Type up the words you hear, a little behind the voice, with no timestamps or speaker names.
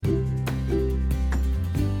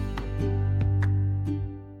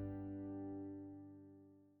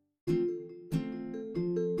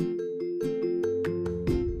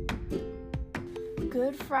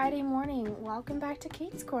Good Friday morning. Welcome back to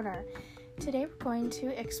Kate's Corner. Today we're going to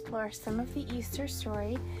explore some of the Easter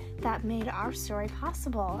story that made our story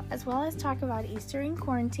possible, as well as talk about Easter in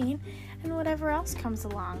quarantine and whatever else comes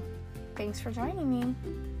along. Thanks for joining me.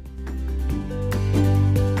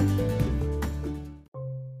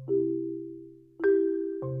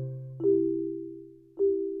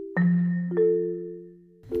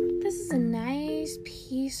 This is a nice,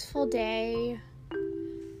 peaceful day.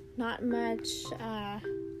 Not much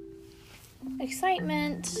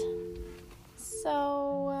excitement.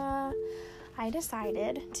 So I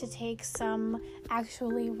decided to take some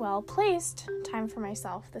actually well-placed time for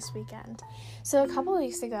myself this weekend. So a couple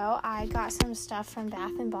weeks ago, I got some stuff from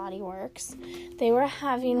Bath & Body Works. They were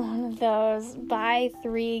having one of those buy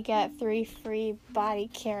 3, get 3 free body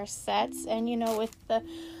care sets. And with the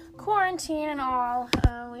quarantine and all,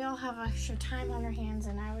 we all have extra time on our hands,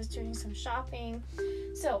 and I was doing some shopping.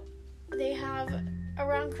 So they have,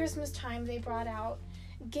 around Christmas time, they brought out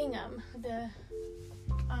Gingham, the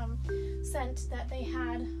scent that they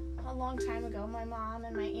had a long time ago. My mom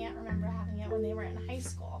and my aunt remember having it when they were in high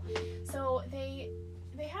school. So they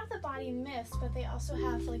have the body mist, but they also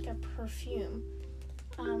have like a perfume.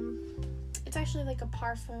 It's actually like a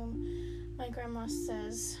parfum. My grandma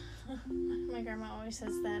always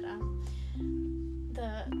says that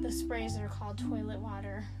the sprays are called toilet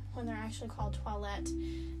water when they're actually called toilette,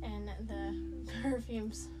 and the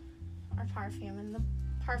perfumes are parfum, and the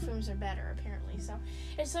parfums are better apparently. So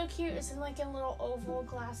it's so cute. It's in like a little oval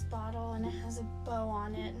glass bottle, and it has a bow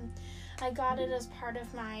on it, and I got it as part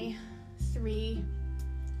of my 3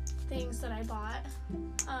 things that I bought.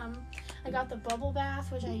 I got the bubble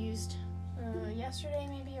bath, which I used yesterday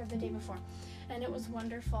maybe, or the day before, and it was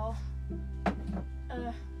wonderful.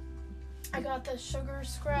 I got the sugar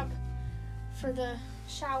scrub for the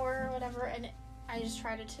shower or whatever, and I just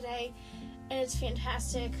tried it today, and it's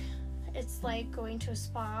fantastic. It's like going to a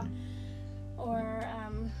spa, or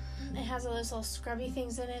it has all those little scrubby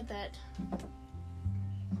things in it that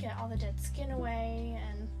get all the dead skin away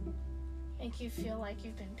and make you feel like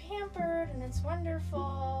you've been pampered, and it's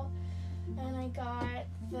wonderful. And I got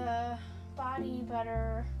the body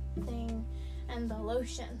butter thing and the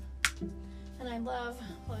lotion, and I love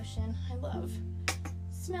lotion. I love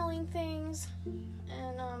smelling things,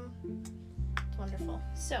 and it's wonderful.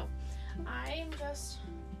 So I'm just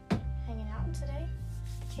hanging out today,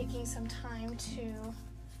 taking some time to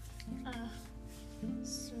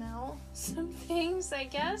smell some things, I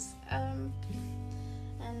guess, and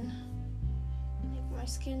make my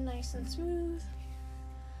skin nice and smooth.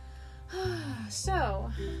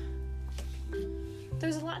 So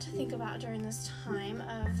there's a lot to think about during this time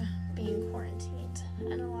of being quarantined,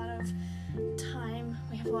 and a lot of time.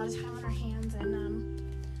 We have a lot of time on our hands, and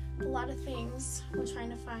a lot of things. We're trying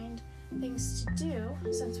to find things to do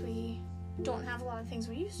since we don't have a lot of things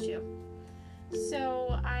we used to.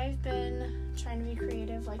 So I've been trying to be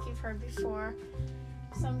creative, like you've heard before.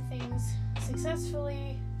 Some things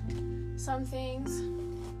successfully, some things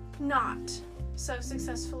not so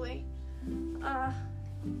successfully.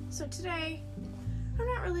 So today I'm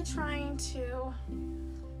not really trying to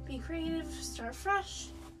be creative, start fresh,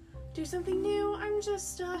 do something new. I'm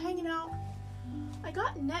just hanging out. I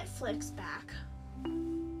got Netflix back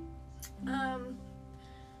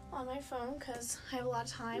on my phone because I have a lot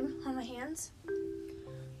of time on my hands.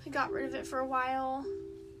 I got rid of it for a while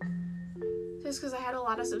just because I had a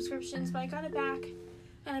lot of subscriptions, but I got it back,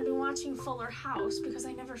 and I've been watching Fuller House because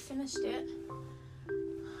I never finished it.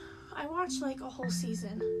 I watched like a whole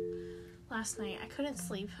season last night. I couldn't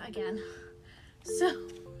sleep again, so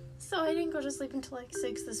I didn't go to sleep until like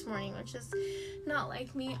 6 this morning, which is not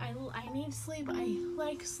like me. I need sleep. I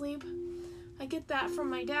like sleep. I get that from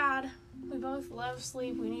my dad. We both love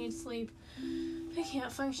sleep. We need sleep. I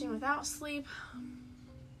can't function without sleep.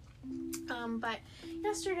 But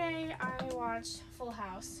yesterday I watched Fuller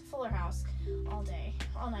House, all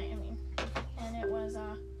night, and it was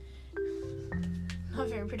not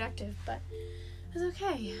very productive, but it was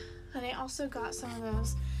okay. And I also got some of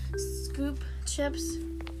those Scoop chips.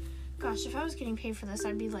 Gosh, if I was getting paid for this,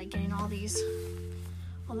 I'd be like getting all this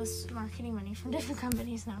marketing money from different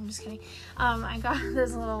companies. No, I'm just kidding. I got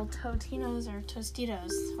those little Totinos or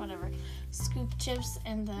Tostitos, whatever, Scoop chips,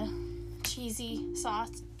 and the cheesy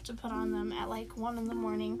sauce to put on them at like 1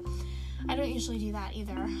 a.m. I don't usually do that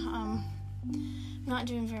either. Not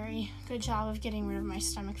doing a very good job of getting rid of my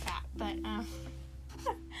stomach fat, but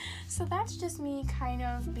so that's just me kind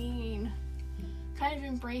of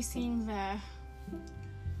embracing the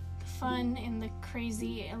fun and the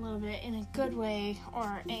crazy a little bit in a good way,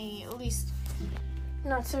 or at least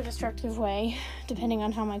not so destructive way, depending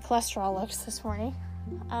on how my cholesterol looks this morning.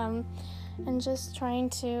 and just trying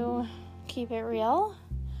to keep it real.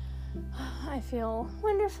 I feel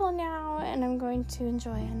wonderful now, and I'm going to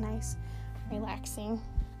enjoy a nice, relaxing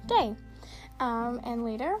day. And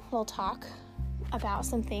later, we'll talk about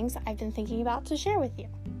some things I've been thinking about to share with you.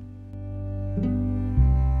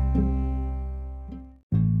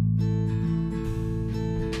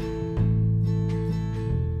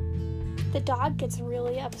 The dog gets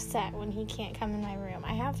really upset when he can't come in my room.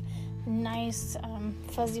 I have a nice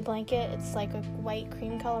fuzzy blanket. It's like a white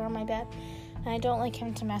cream color on my bed. And I don't like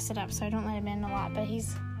him to mess it up, so I don't let him in a lot. But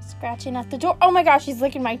he's scratching at the door. Oh my gosh, he's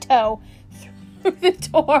licking my toe through the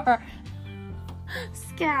door.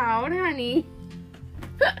 Scout, honey.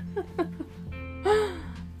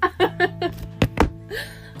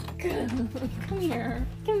 Come here.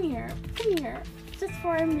 Just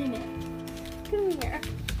for a minute. Come here.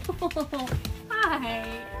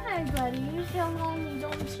 Hi, buddy. You feel lonely,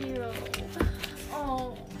 don't you?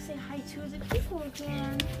 Oh, say hi to the people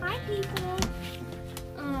again. Hi, people.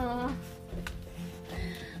 Oh,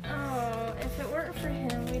 if it weren't for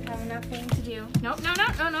him, we'd have nothing to do. No.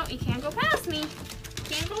 You can't go past me.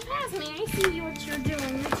 I see what you're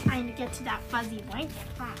doing. You're trying to get to that fuzzy blanket,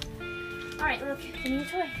 huh? All right, look. Give me your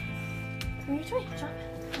toy. Drop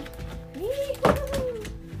it.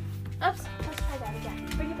 Oops. Let's try that again.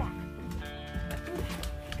 Bring it back.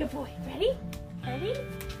 Good boy. Ready?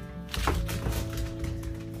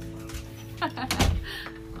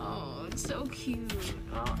 Oh, it's so cute.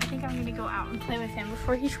 Well, I think I'm going to go out and play with him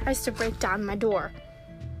before he tries to break down my door.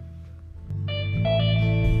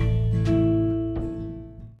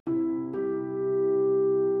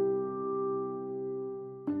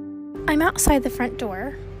 I'm outside the front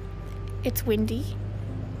door. It's windy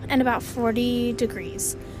and about 40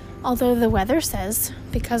 degrees. Although the weather says,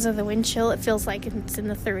 because of the wind chill, it feels like it's in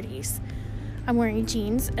the 30s. I'm wearing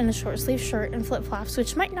jeans and a short sleeve shirt and flip-flops,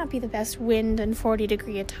 which might not be the best wind and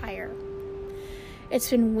 40-degree attire.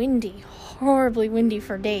 It's been windy, horribly windy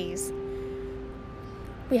for days.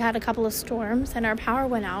 We had a couple of storms and our power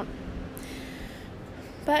went out.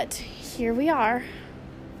 But here we are.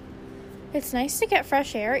 It's nice to get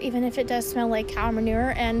fresh air, even if it does smell like cow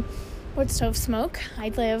manure and wood stove smoke. I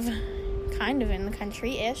live kind of in the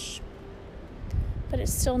country-ish, but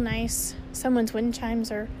it's still nice. Someone's wind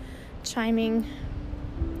chimes are chiming,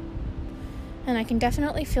 and I can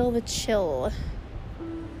definitely feel the chill.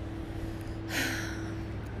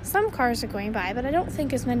 Some cars are going by, but I don't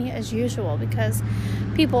think as many as usual because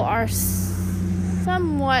people are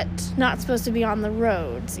somewhat not supposed to be on the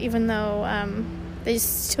roads, even though they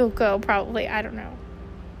still go probably. I don't know.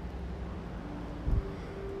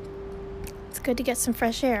 It's good to get some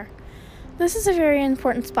fresh air. This is a very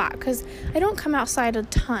important spot because I don't come outside a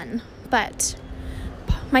ton, but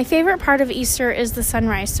my favorite part of Easter is the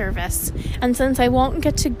sunrise service. And since I won't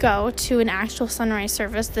get to go to an actual sunrise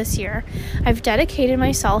service this year, I've dedicated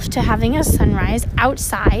myself to having a sunrise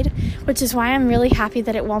outside, which is why I'm really happy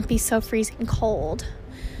that it won't be so freezing cold.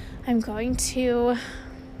 I'm going to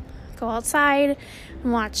go outside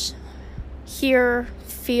and watch, hear,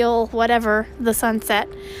 feel, whatever, the sunset.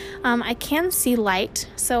 I can see light,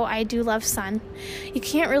 so I do love sun. You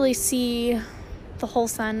can't really see the whole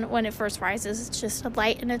sun when it first rises. It's just a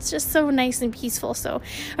light, and it's just so nice and peaceful. So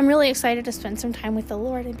I'm really excited to spend some time with the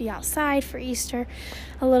Lord and be outside for Easter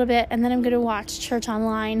a little bit. And then I'm going to watch church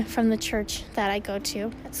online from the church that I go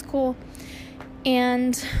to at school.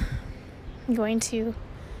 And I'm going to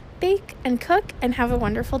bake and cook and have a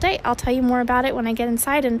wonderful day. I'll tell you more about it when I get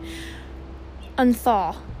inside and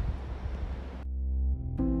unthaw.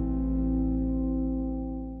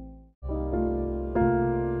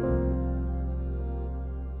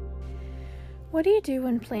 What do you do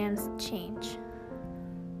when plans change?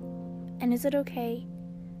 And is it okay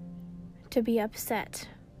to be upset?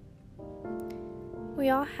 We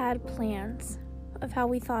all had plans of how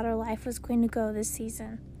we thought our life was going to go this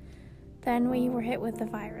season. Then we were hit with the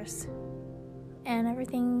virus, and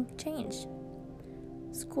everything changed.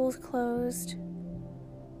 Schools closed.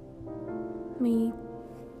 We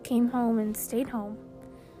came home and stayed home.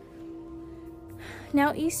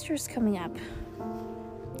 Now Easter's coming up,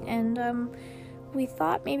 and we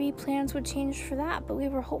thought maybe plans would change for that, but we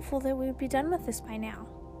were hopeful that we would be done with this by now.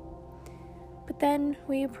 But then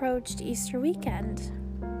we approached Easter weekend.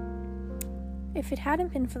 If it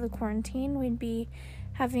hadn't been for the quarantine, we'd be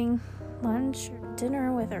having lunch or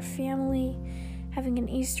dinner with our family, having an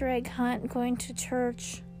Easter egg hunt, going to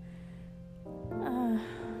church,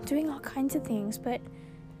 doing all kinds of things. But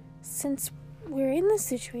since we're in this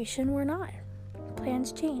situation, we're not.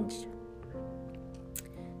 Plans changed.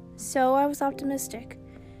 So I was optimistic.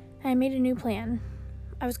 I made a new plan.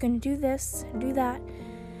 I was going to do this and do that.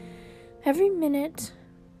 Every minute,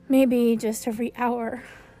 maybe just every hour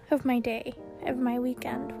of my day, of my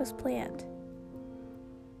weekend was planned.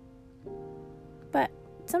 But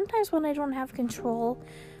sometimes when I don't have control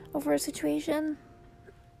over a situation,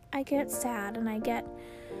 I get sad and I get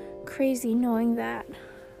crazy knowing that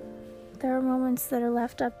there are moments that are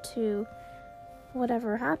left up to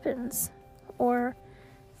whatever happens, or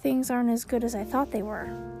things aren't as good as I thought they were.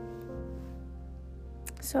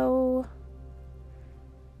 So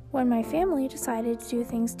when my family decided to do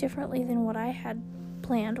things differently than what I had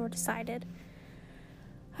planned or decided,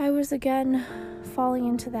 I was again falling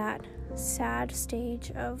into that sad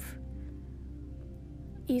stage of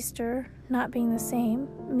Easter not being the same,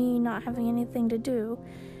 me not having anything to do,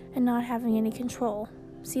 and not having any control.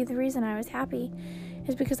 See, the reason I was happy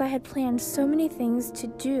is because I had planned so many things to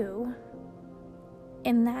do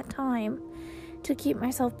in that time to keep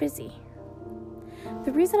myself busy.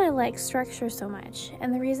 The reason I like structure so much,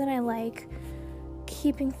 and the reason I like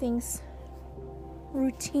keeping things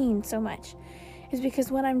routine so much, is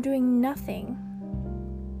because when I'm doing nothing,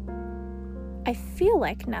 I feel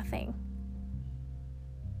like nothing.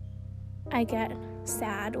 I get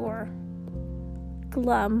sad or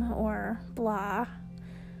glum or blah.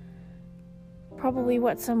 Probably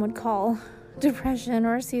what some would call depression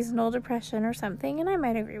or seasonal depression or something, and I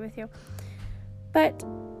might agree with you. But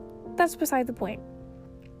that's beside the point.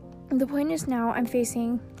 The point is now I'm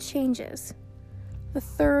facing changes. The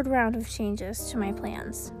third round of changes to my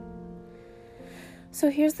plans. So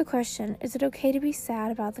here's the question. Is it okay to be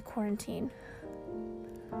sad about the quarantine?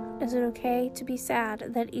 Is it okay to be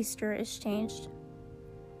sad that Easter is changed?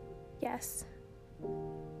 Yes.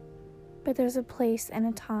 But there's a place and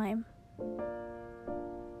a time.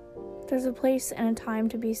 There's a place and a time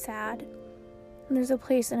to be sad. And there's a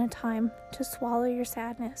place and a time to swallow your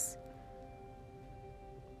sadness.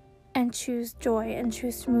 And choose joy, and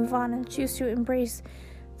choose to move on, and choose to embrace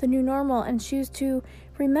the new normal, and choose to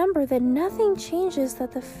remember that nothing changes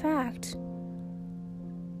that the fact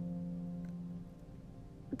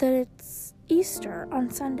that it's Easter on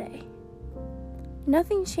Sunday.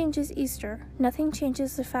 Nothing changes Easter. Nothing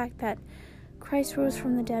changes the fact that Christ rose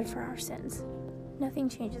from the dead for our sins. Nothing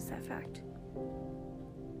changes that fact.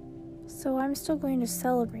 So I'm still going to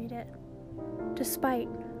celebrate it, despite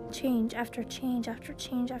change after change after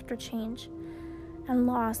change after change, and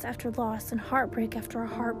loss after loss, and heartbreak after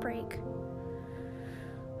heartbreak.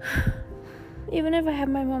 Even if I have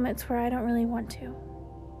my moments where I don't really want to.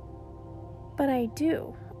 But I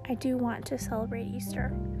do want to celebrate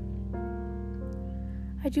Easter.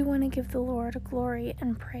 I do want to give the Lord glory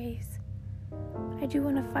and praise. I do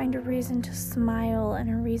want to find a reason to smile and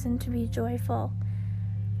a reason to be joyful.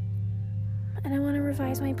 And I want to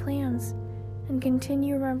revise my plans and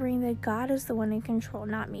continue remembering that God is the one in control,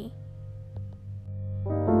 not me.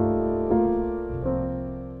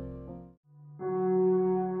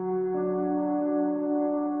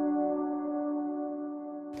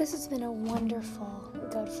 This has been a wonderful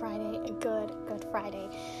Good Friday, a good Friday.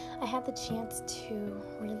 I had the chance to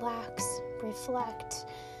relax, reflect,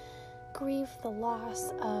 grieve the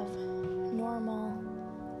loss of normal,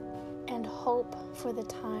 and hope for the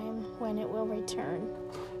time when it will return.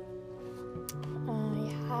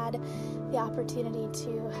 I had the opportunity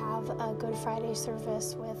to have a Good Friday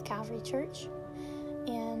service with Calvary Church,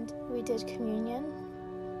 and we did communion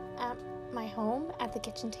at my home at the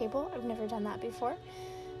kitchen table. I've never done that before.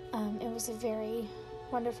 It was a very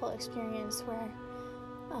wonderful experience where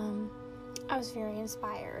I was very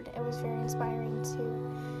inspired. It was very inspiring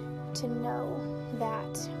to know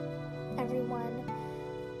that everyone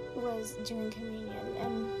was doing communion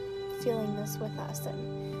and feeling this with us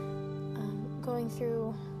and going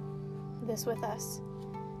through this with us,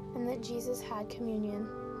 and that Jesus had communion,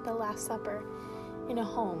 the Last Supper, in a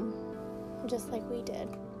home just like we did,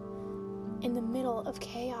 in the middle of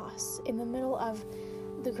chaos, in the middle of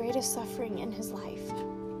the greatest suffering in his life.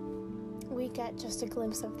 We get just a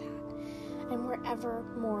glimpse of that, and we're ever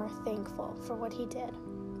more thankful for what he did.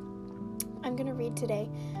 I'm going to read today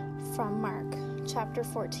from Mark chapter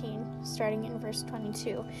 14, starting in verse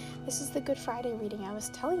 22. This is the Good Friday reading I was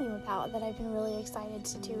telling you about that I've been really excited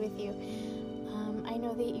to do with you. I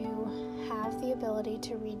know that you have the ability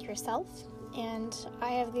to read yourself, and I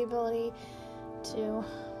have the ability to,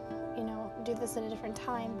 do this at a different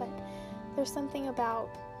time, but there's something about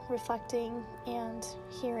reflecting and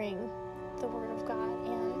hearing the Word of God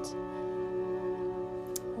and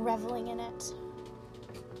reveling in it.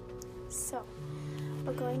 So,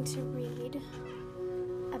 we're going to read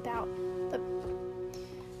about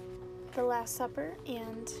the Last Supper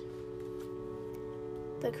and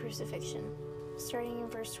the crucifixion. starting in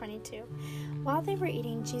verse 22. While they were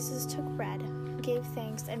eating, Jesus took bread, gave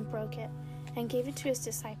thanks, and broke it, and gave it to his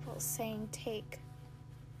disciples, saying, "Take,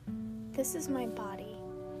 this is my body."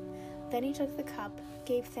 Then he took the cup,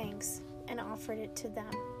 gave thanks, and offered it to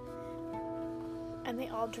them, and they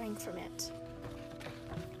all drank from it.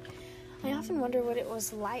 I often wonder what it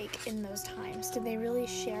was like in those times. Did they really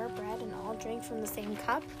share bread and all drink from the same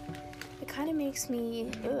cup? It kind of makes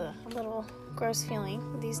me a little gross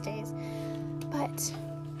feeling these days. But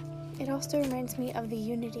it also reminds me of the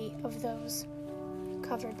unity of those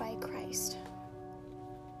covered by Christ.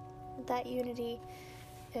 That unity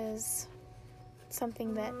is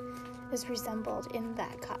something that is resembled in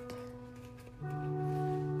that cup.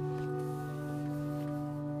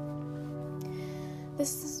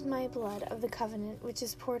 This is my blood of the covenant, which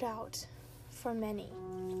is poured out for many.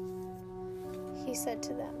 He said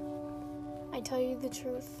to them, "I tell you the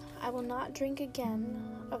truth, I will not drink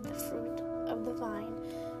again of the fruit of the vine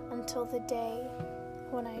until the day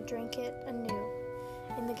when I drink it anew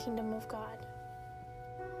in the kingdom of God."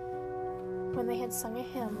 When they had sung a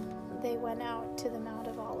hymn, they went out to the Mount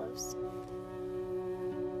of Olives.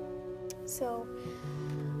 So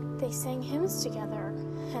they sang hymns together,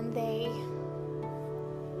 and they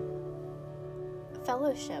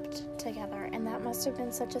fellowshipped together, and that must have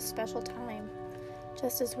been such a special time,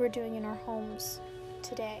 just as we're doing in our homes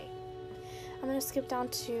today. I'm going to skip down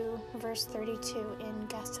to verse 32 in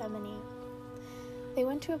Gethsemane. They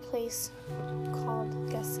went to a place called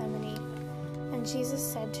Gethsemane, and Jesus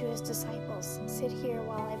said to his disciples, "Sit here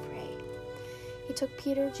while I pray." He took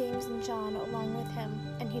Peter, James, and John along with him,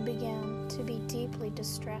 and he began to be deeply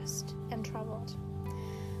distressed and troubled.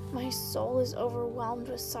 "My soul is overwhelmed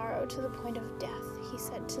with sorrow to the point of death," he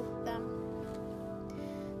said to them.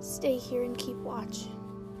 "Stay here and keep watch."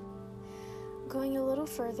 Going a little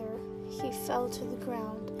further, he fell to the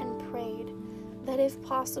ground and prayed that if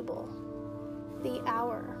possible, the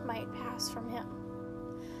hour might pass from him.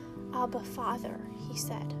 "Abba, Father," he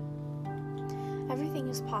said, "everything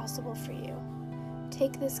is possible for you.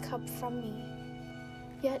 Take this cup from me,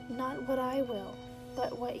 yet not what I will,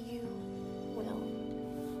 but what you will."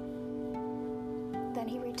 Then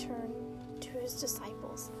he returned to his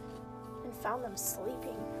disciples and found them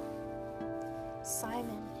sleeping.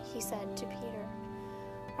 "Simon," he said to Peter,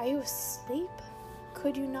 "are you asleep?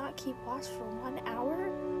 Could you not keep watch for 1 hour?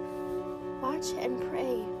 Watch and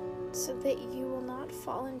pray, so that you will not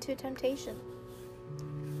fall into temptation.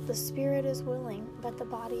 The spirit is willing, but the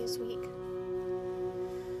body is weak."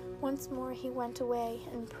 Once more he went away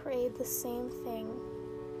and prayed the same thing.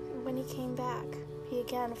 When he came back, he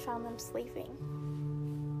again found them sleeping,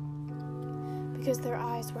 because their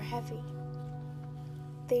eyes were heavy.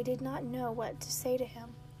 They did not know what to say to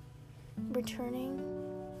him. Returning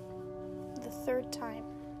the third time,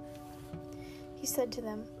 he said to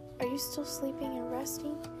them, "Are you still sleeping and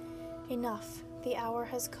resting? Enough, the hour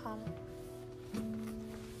has come.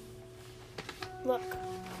 Look,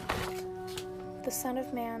 the Son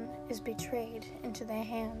of Man is betrayed into the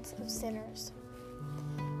hands of sinners.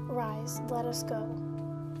 Rise, let us go.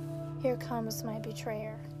 Here comes my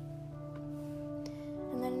betrayer."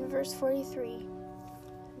 And then in verse 43,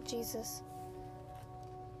 Jesus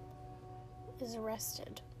is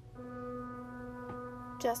arrested.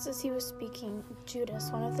 Just as he was speaking,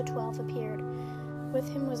 Judas, one of the 12, appeared. With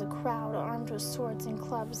him was a crowd armed with swords and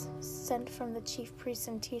clubs, sent from the chief priests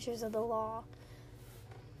and teachers of the law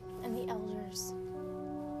and the elders.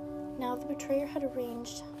 Now the betrayer had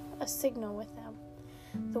arranged a signal with them.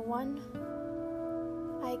 "The one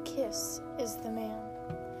I kiss is the man.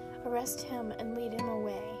 Arrest him and lead him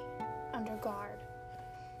away under guard."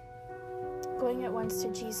 Going at once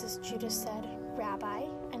to Jesus, Judas said, "Rabbi,"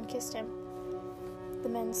 and kissed him. The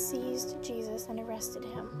men seized Jesus and arrested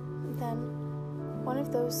him. Then one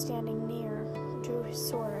of those standing near drew his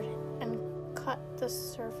sword and struck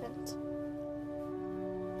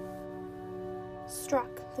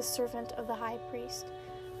the servant of the high priest,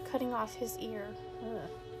 cutting off his ear.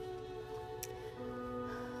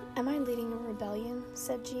 "Am I leading a rebellion,"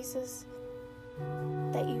 said Jesus,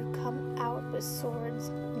 "that you come out with swords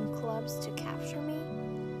and clubs to capture me?"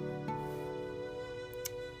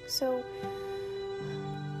 So,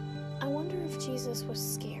 I wonder if Jesus was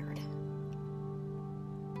scared.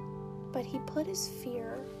 But he put his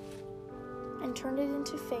fear and turned it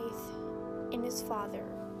into faith in his Father.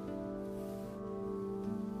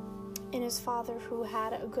 In his Father who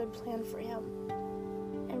had a good plan for him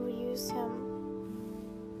and would use him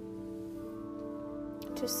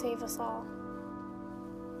to save us all.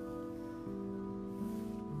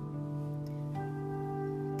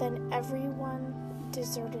 Then everyone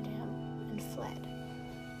deserted him and fled.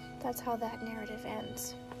 That's how that narrative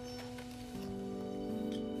ends.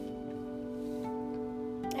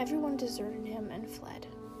 Everyone deserted him and fled.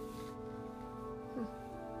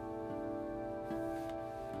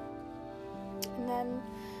 And then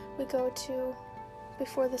we go to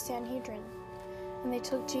before the Sanhedrin. And they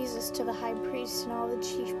took Jesus to the high priest, and all the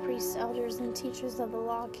chief priests, elders, and teachers of the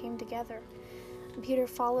law came together. And Peter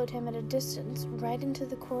followed him at a distance, right into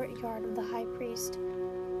the courtyard of the high priest.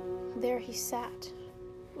 There he sat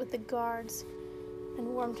with the guards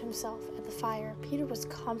and warmed himself at the fire. Peter was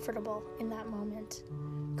comfortable in that moment.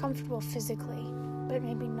 Comfortable physically, but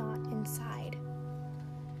maybe not inside.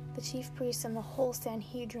 The chief priests and the whole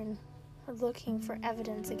Sanhedrin were looking for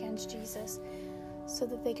evidence against Jesus so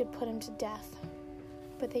that they could put him to death.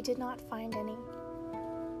 But they did not find any.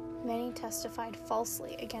 Many testified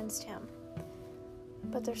falsely against him,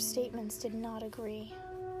 but their statements did not agree.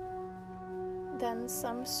 Then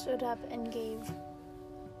some stood up and gave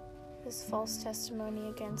this false testimony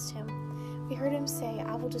against him. We heard him say,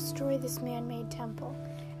 "I will destroy this man-made temple,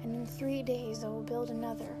 and in 3 days I will build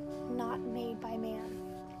another, not made by man."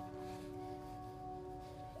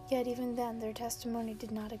 Yet even then their testimony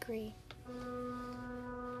did not agree.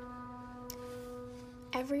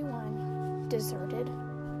 Everyone deserted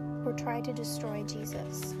or tried to destroy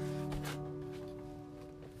Jesus.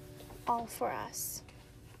 All for us.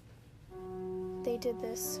 They did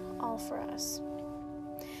this all for us.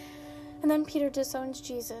 And then Peter disowns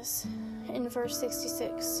Jesus in verse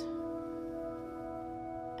 66,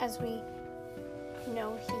 as we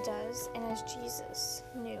know he does, and as Jesus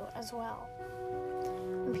knew as well.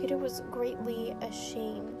 And Peter was greatly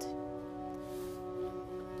ashamed.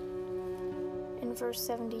 In verse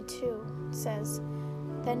 72, it says,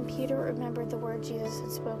 "Then Peter remembered the word Jesus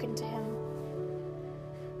had spoken to him.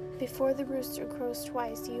 'Before the rooster crows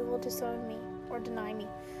twice, you will disown me,' or deny me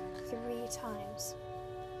 3 times.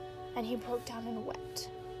 And he broke down and wept."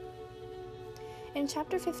 In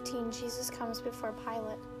chapter 15, Jesus comes before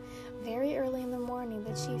Pilate. Very early in the morning,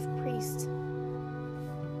 the chief priests,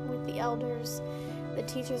 with the elders, the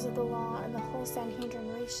teachers of the law, and the whole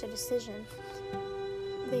Sanhedrin reached a decision.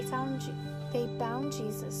 They bound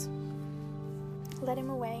Jesus, led him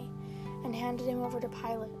away, and handed him over to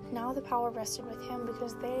Pilate. Now the power rested with him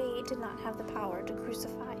because they did not have the power to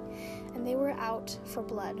crucify, and they were out for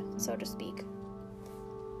blood, so to speak.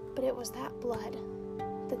 But it was that blood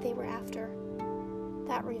that they were after,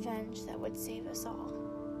 that revenge that would save us all.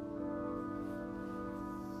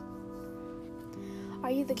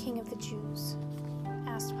 "Are you the king of the Jews?"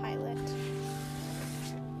 asked Pilate.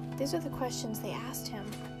 These are the questions they asked him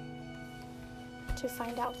to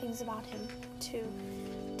find out things about him, to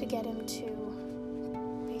get him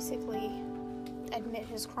to basically admit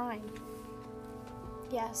his crime.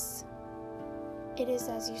 "Yes, it is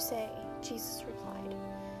as you say," Jesus replied.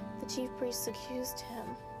 The chief priests accused him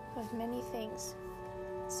of many things.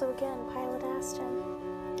 So again, Pilate asked him,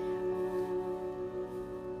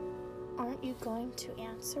 "Aren't you going to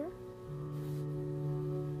answer?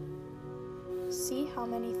 See how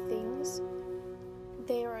many things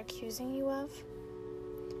they are accusing you of?"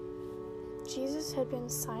 Jesus had been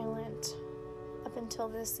silent up until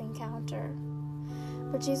this encounter,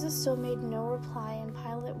 but Jesus still made no reply, and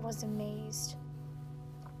Pilate was amazed.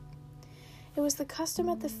 It was the custom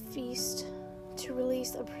at the feast to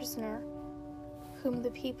release a prisoner whom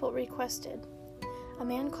the people requested. A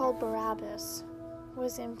man called Barabbas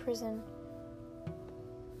was in prison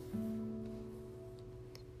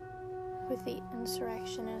with the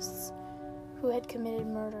insurrectionists who had committed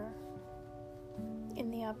murder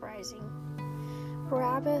in the uprising.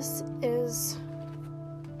 Barabbas is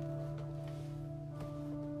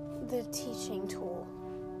the teaching tool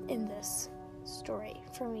in this story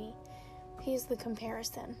for me. He is the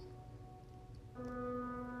comparison,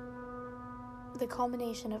 the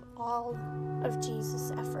culmination of all of Jesus'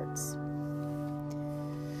 efforts.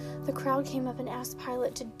 The crowd came up and asked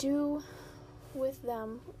Pilate to do with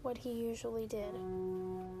them what he usually did.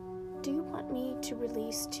 "Do you want me to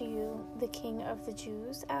release to you the King of the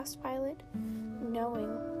Jews?" asked Pilate, knowing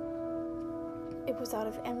it was out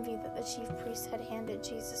of envy that the chief priests had handed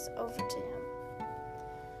Jesus over to him.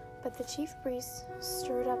 But the chief priests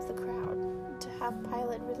stirred up the crowd to have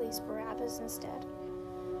Pilate release Barabbas instead.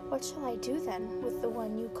 "What shall I do then with the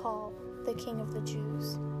one you call the King of the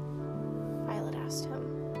Jews?" Pilate asked him.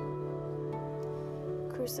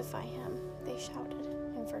 "Crucify him," they shouted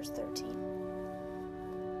in verse 13.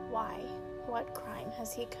 "Why? What crime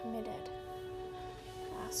has he committed?"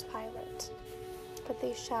 asked Pilate. But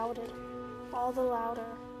they shouted all the louder.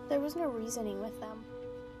 There was no reasoning with them.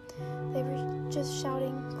 They were just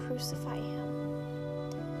shouting, "Crucify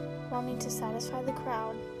him." Wanting to satisfy the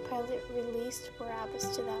crowd, Pilate released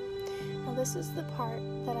Barabbas to them. Now this is the part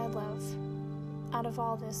that I love out of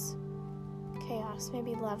all this chaos.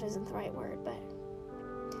 Maybe love isn't the right word, but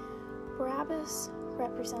Barabbas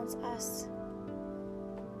represents us.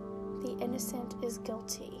 The innocent is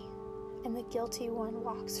guilty, and the guilty one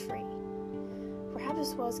walks free.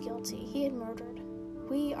 Barabbas was guilty. He had murdered.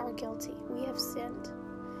 We are guilty. We have sinned.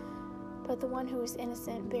 But the one who is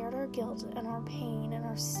innocent bared our guilt and our pain and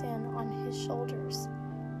our sin on his shoulders.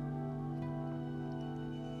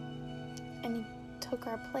 And he took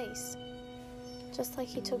our place, just like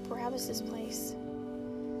he took Barabbas' place.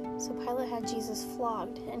 So Pilate had Jesus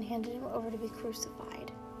flogged and handed him over to be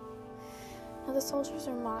crucified. Now the soldiers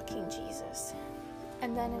are mocking Jesus.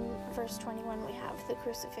 And then in verse 21 we have the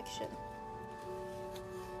crucifixion.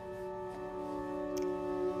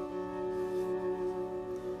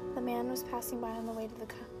 The man was passing by on the way to the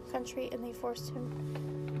country, and they forced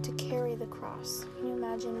him to carry the cross. Can you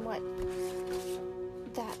imagine what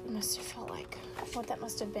that must have felt like? What that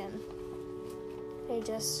must have been? They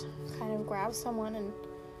just kind of grabbed someone and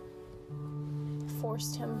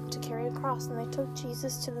forced him to carry a cross, and they took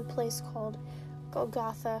Jesus to the place called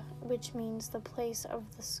Golgotha, which means the place of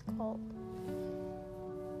the skull.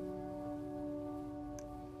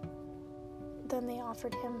 Then they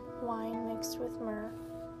offered him wine mixed with myrrh,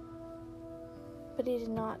 but he did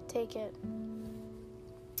not take it,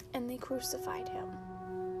 and they crucified him.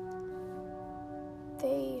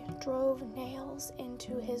 They drove nails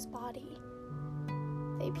into his body.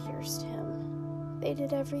 They pierced him. They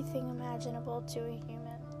did everything imaginable to a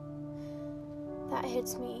human. That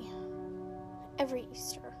hits me every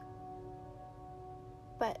Easter,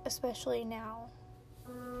 but especially now.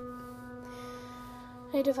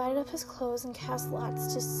 They divided up his clothes and cast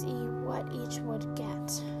lots to see what each would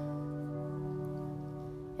get.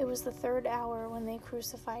 It was the 3rd hour when they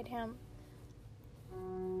crucified him.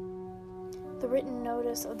 The written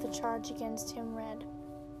notice of the charge against him read,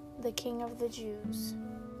 "The King of the Jews."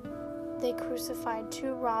 They crucified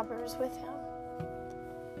 2 robbers with him,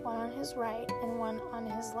 one on his right and one on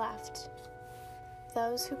his left.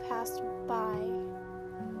 Those who passed by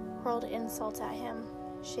hurled insults at him,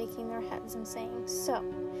 shaking their heads and saying, "So,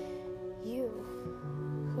 you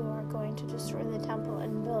who are going to destroy the temple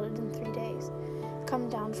and build it in 3 days, come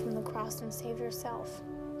down from the cross and save yourself."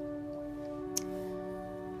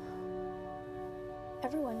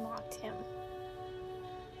 Everyone mocked him,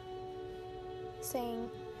 saying,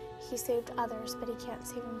 "He saved others, but he can't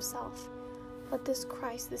save himself. Let this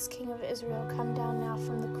Christ, this King of Israel, come down now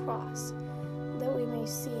from the cross, that we may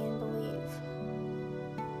see and believe."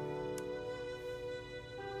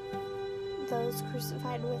 Those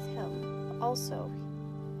crucified with him also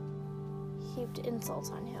heaped insults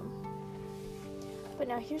on him. But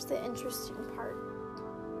now here's the interesting part.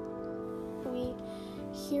 We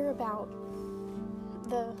hear about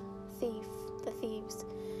the thieves,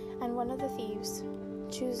 and one of the thieves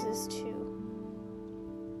chooses to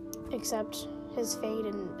accept his fate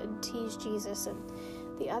and tease Jesus, and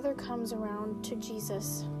the other comes around to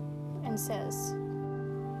Jesus and says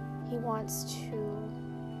he wants to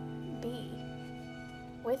be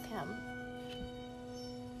with him,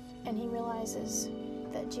 and he realizes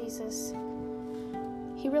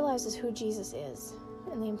who Jesus is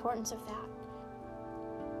and the importance of that.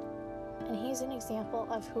 And he's an example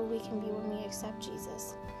of who we can be when we accept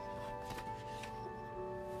Jesus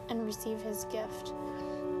and receive his gift.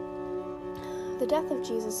 The death of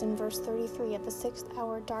Jesus in verse 33, at the 6th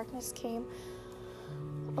hour, darkness came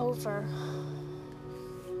over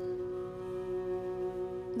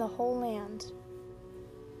the whole land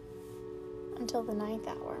until the 9th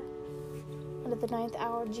hour. And at the 9th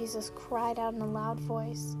hour, Jesus cried out in a loud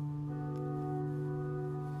voice,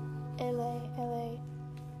 "Ele, Ele,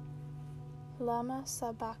 lama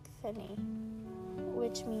sabachthani,"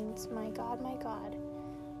 which means, my God,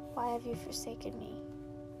 why have you forsaken me?"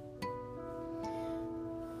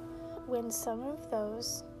 When some of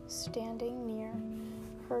those standing near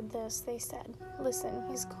heard this, they said, "Listen,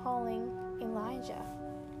 he's calling Elijah."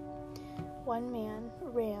 One man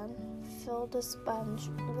ran, filled a sponge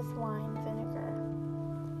with wine vinegar,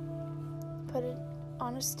 put it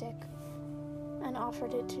on a stick, and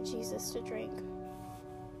offered it to Jesus to drink.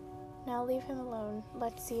 "Now leave him alone.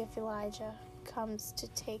 Let's see if Elijah comes to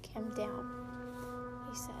take him down,"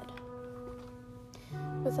 he said.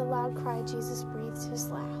 With a loud cry, Jesus breathed his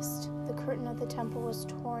last. The curtain of the temple was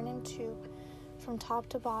torn in 2 from top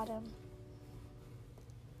to bottom.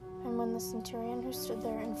 And when the centurion who stood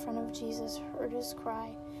there in front of Jesus heard his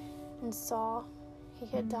cry and saw he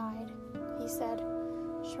had died, he said,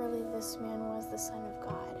 "Surely this man was the Son of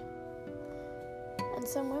God." and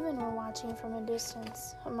some women were watching from a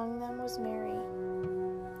distance. Among them was Mary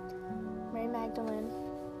Magdalene,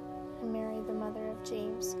 and Mary, the mother of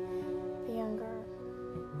James the younger.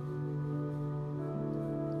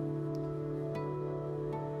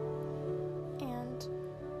 And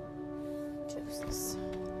Joseph.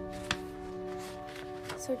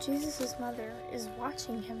 So Jesus' mother is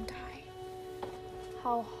watching him die.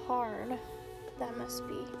 How hard that must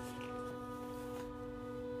be.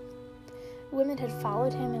 Women had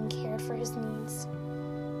followed him and cared for his needs.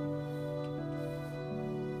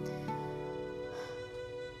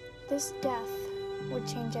 This death would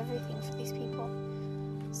change everything for these people.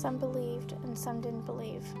 Some believed and some didn't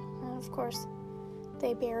believe. And of course,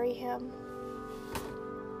 they bury him.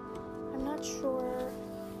 I'm not sure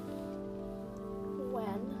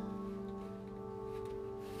when.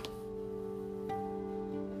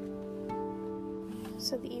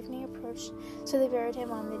 So the evening approached, so they buried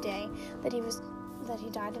him on the day that he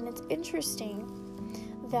died. And it's interesting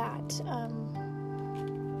that,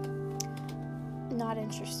 not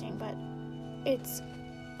interesting, but it's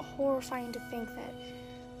horrifying to think that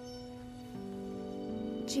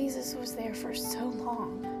Jesus was there for so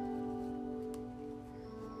long.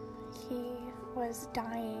 He was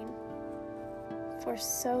dying for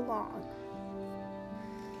so long.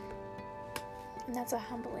 And that's a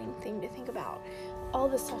humbling thing to think about. All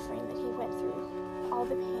the suffering that he went through, all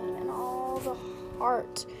the pain and all the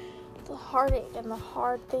heartache and the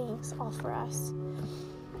hard things, all for us.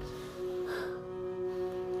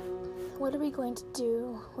 What are we going to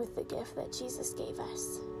do with the gift that Jesus gave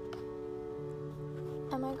us?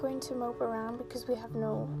 Am I going to mope around because we have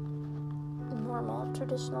no normal,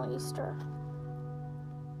 traditional Easter?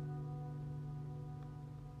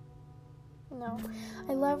 No.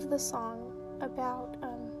 I love the song about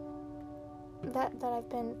that I've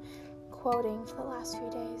been quoting for the last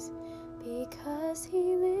few days. Because he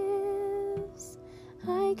lives,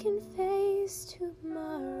 I can face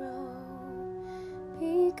tomorrow.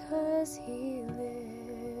 Because he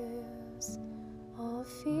lives, all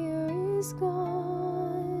fear is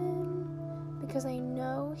gone. Because I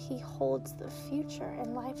know he holds the future,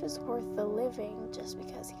 and life is worth the living just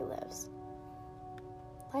because he lives.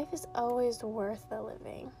 Life is always worth the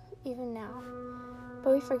living, even now.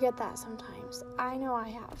 But we forget that sometimes. I know I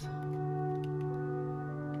have.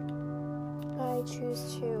 But I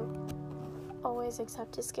choose to always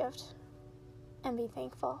accept his gift and be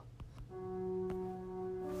thankful.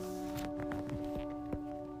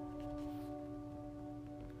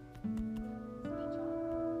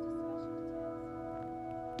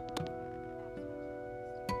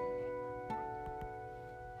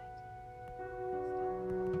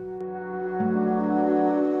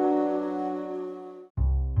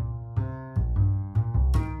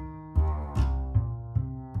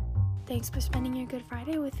 Thanks for spending your Good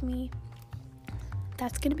Friday with me.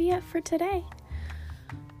 That's going to be it for today.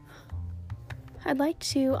 I'd like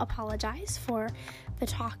to apologize for the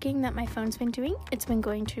talking that my phone's been doing. It's been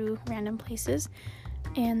going to random places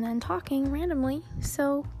and then talking randomly.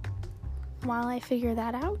 So while I figure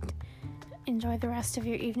that out, enjoy the rest of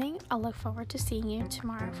your evening. I'll look forward to seeing you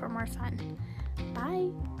tomorrow for more fun.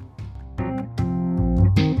 Bye.